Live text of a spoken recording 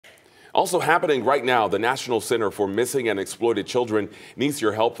Also happening right now, the National Center for Missing and Exploited Children needs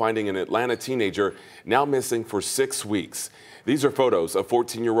your help finding an Atlanta teenager now missing for 6 weeks. These are photos of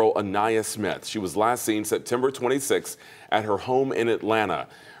 14-year-old Aniyah Smith. She was last seen September 26 at her home in Atlanta.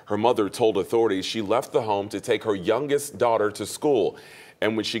 Her mother told authorities she left the home to take her youngest daughter to school.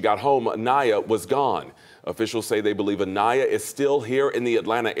 And when she got home, Aniyah was gone. Officials say they believe Aniyah is still here in the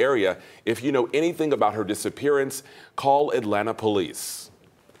Atlanta area. If you know anything about her disappearance, call Atlanta police.